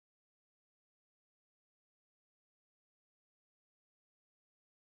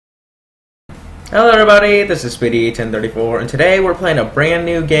Hello everybody, this is Speedy1034 and today we're playing a brand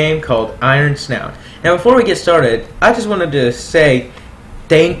new game called Iron Snout. Now before we get started, I just wanted to say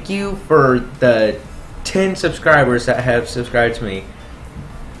thank you for the 10 subscribers that have subscribed to me.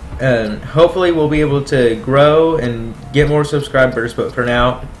 And hopefully we'll be able to grow and get more subscribers, but for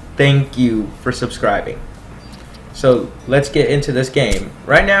now, thank you for subscribing. So let's get into this game.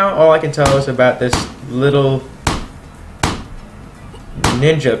 Right now all I can tell is about this little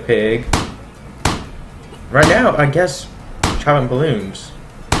ninja pig. Right now, I guess, chopping balloons.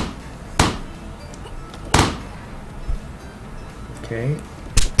 Okay.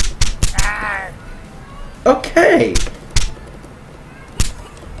 Okay!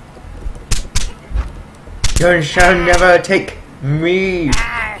 You shall never take me!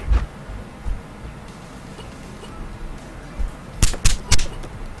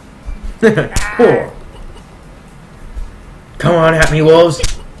 Cool. Come on at me, wolves!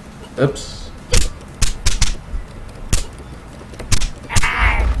 Oops.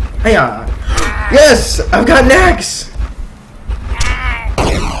 Hiya! Yes! I've got an axe!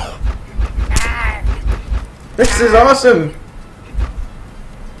 This is awesome!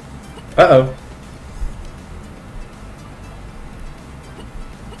 Uh-oh.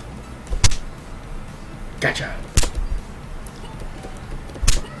 Gotcha.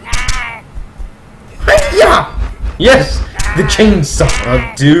 Hiya! Yes! The chainsaw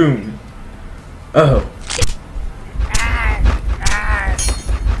of doom! Oh.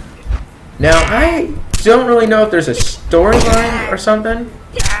 Now, I don't really know if there's a storyline or something,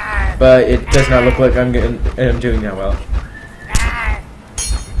 but it does not look like I'm doing that well.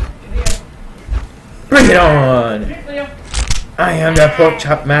 Bring it on! I am the pork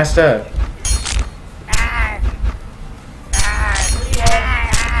chop master.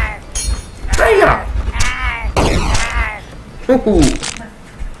 Hiya! Ooh.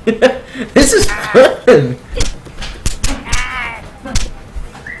 This is fun!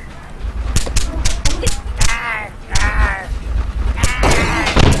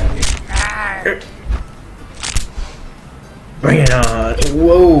 Bring it on!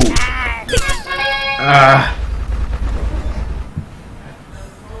 Whoa!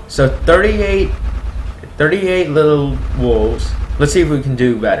 So 38 little wolves. Let's see if we can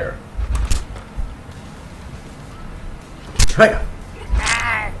do better. Hiya!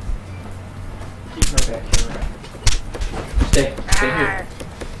 Keep right back here. Stay here.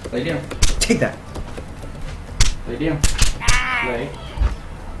 Lay down. Take that. Lay down. Lay.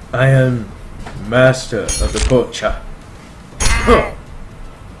 I am master of the pork chop. Huh.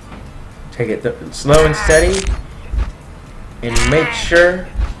 Take it slow and steady, and make sure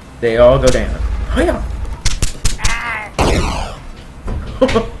they all go down. Hiya!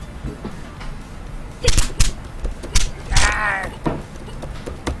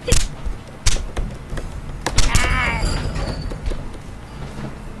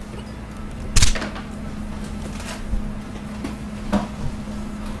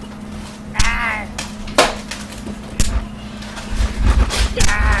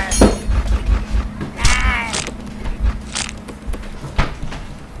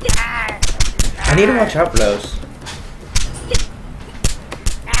 I need to watch out for those.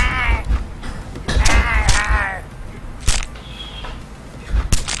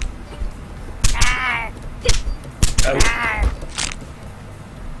 Oh.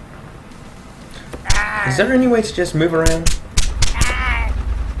 Is there any way to just move around?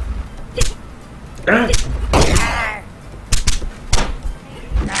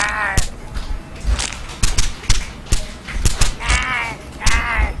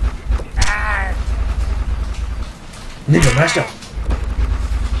 Ninja Master!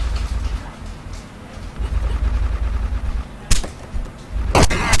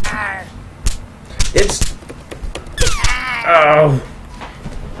 It's... Oh!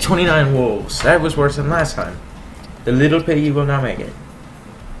 29 wolves. That was worse than last time. The little piggy will not make it.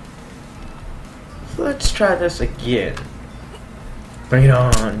 Let's try this again. Bring it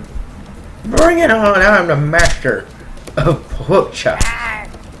on. Bring it on! I'm the master of pork chop.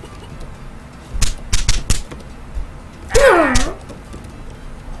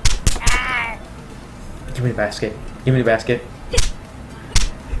 Give me the basket. Give me the basket.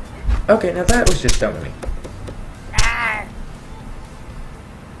 Okay, now that was just dumb of me.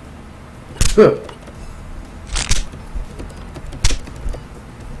 Good.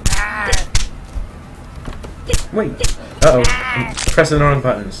 Wait. Uh-oh. I'm pressing the wrong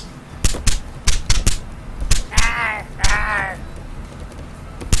buttons.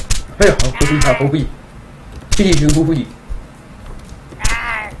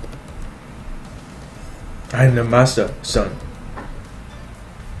 I'm the master, son.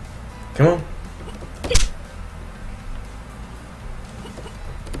 Come on.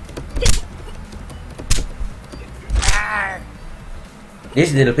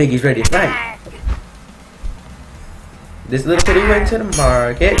 This little piggy's ready to fight. This little piggy went to the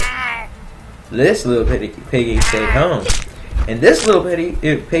market. This little piggy stayed home. And this little piggy,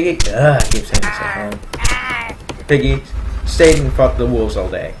 I keep saying to stay home. Piggy stayed and fought the wolves all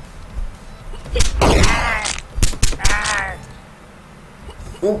day.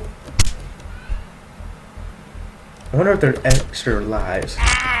 Ooh. I wonder if there's extra lives.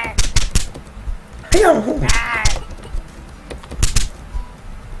 Hey,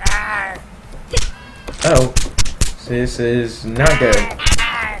 oh, this is not good.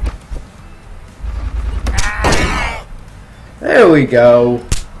 There we go.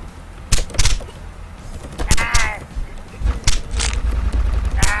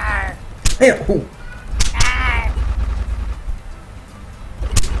 Hey, ooh.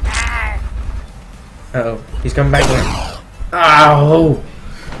 Uh-oh, he's coming back around. Ow!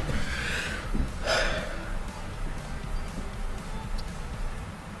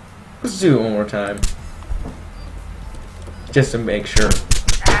 Let's do it one more time. Just to make sure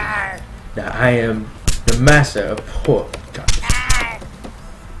that I am the master of pork chops.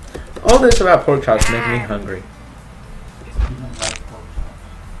 All this about pork chops make me hungry.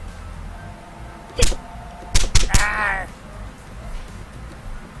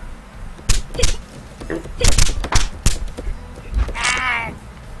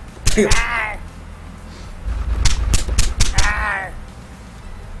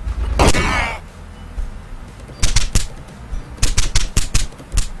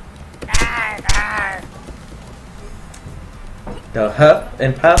 They'll huff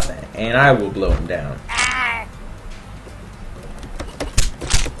and puff, and I will blow them down.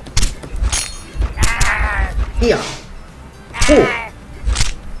 Yeah. Ooh.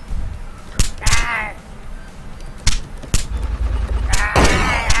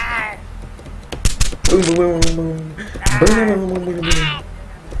 Boom, boom, boom, boom, boom. Boom, boom, boom, boom, boom, boom.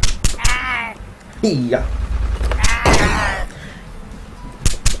 Yeah.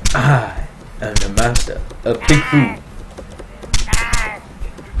 I am the master of big food.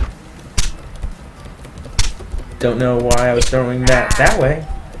 Don't know why I was throwing that way.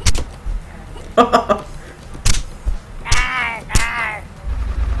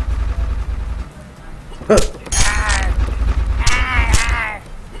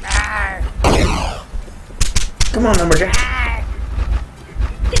 Come on, Lumberjack.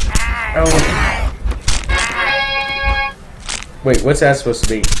 Oh. Wait, what's that supposed to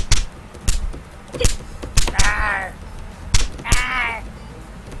be?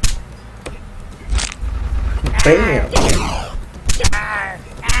 Bam!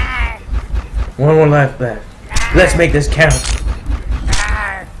 One more life left. Let's make this count.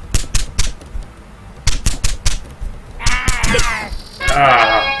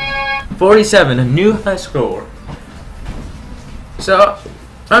 47, a new high score. So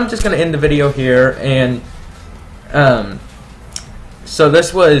I'm just gonna end the video here, and so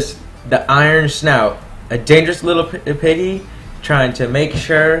this was the Iron Snout, a dangerous little piggy trying to make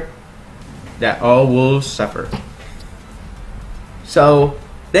sure that all wolves suffer. So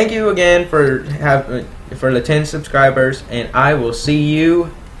thank you again for the 10 subscribers, and I will see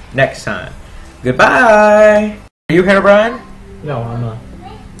you next time. Goodbye. Are you Herobrine? No, I'm a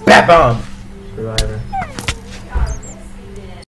Bat Bomb. survivor.